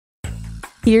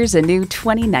Here's a new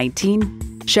 2019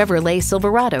 Chevrolet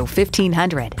Silverado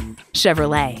 1500.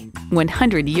 Chevrolet,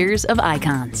 100 years of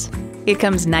icons. It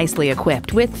comes nicely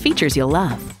equipped with features you'll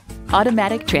love.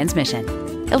 Automatic transmission,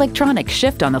 electronic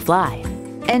shift on the fly,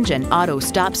 engine auto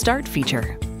stop-start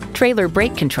feature, trailer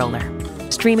brake controller,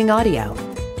 streaming audio,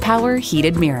 power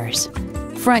heated mirrors,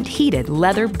 front heated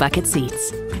leather bucket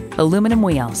seats, aluminum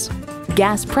wheels,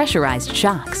 gas pressurized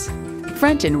shocks,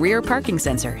 front and rear parking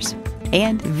sensors,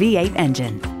 and V8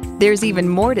 engine. There's even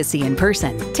more to see in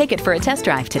person. Take it for a test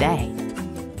drive today.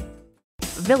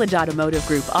 Village Automotive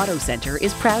Group Auto Center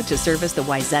is proud to service the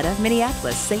Wayzata,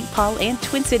 Minneapolis, St. Paul, and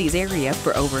Twin Cities area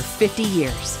for over 50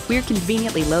 years. We're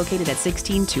conveniently located at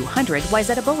 16200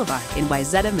 Wayzata Boulevard in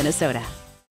Wayzata, Minnesota.